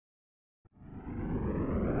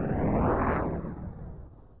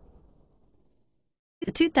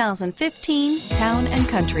The 2015 Town &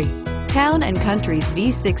 Country. Town & Country's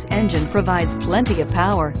V6 engine provides plenty of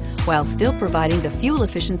power while still providing the fuel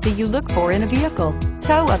efficiency you look for in a vehicle.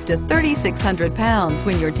 Tow up to 3,600 pounds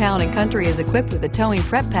when your Town & Country is equipped with a towing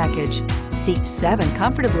prep package. Seat 7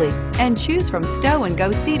 comfortably and choose from stow and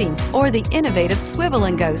go seating or the innovative swivel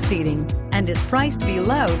and go seating, and is priced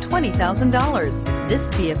below $20,000. This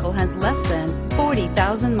vehicle has less than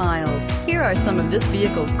 40,000 miles. Here are some of this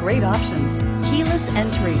vehicle's great options: keyless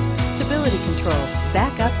entry, stability control,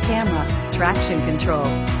 backup camera, traction control,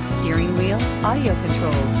 steering wheel audio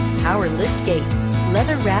controls, power lift gate,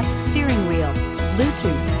 leather wrapped steering wheel,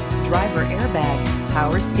 Bluetooth, driver airbag,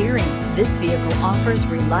 power steering. This vehicle offers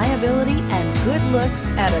reliability and good looks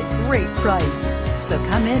at a great price. So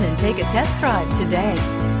come in and take a test drive today.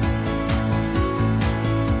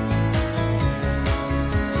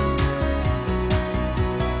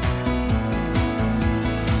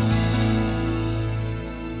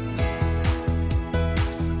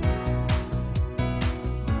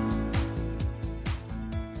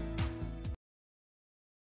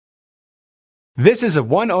 This is a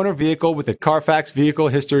one-owner vehicle with a Carfax Vehicle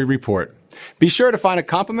History Report. Be sure to find a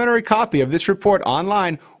complimentary copy of this report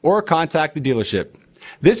online or contact the dealership.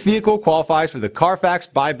 This vehicle qualifies for the Carfax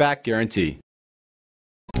Buyback Guarantee.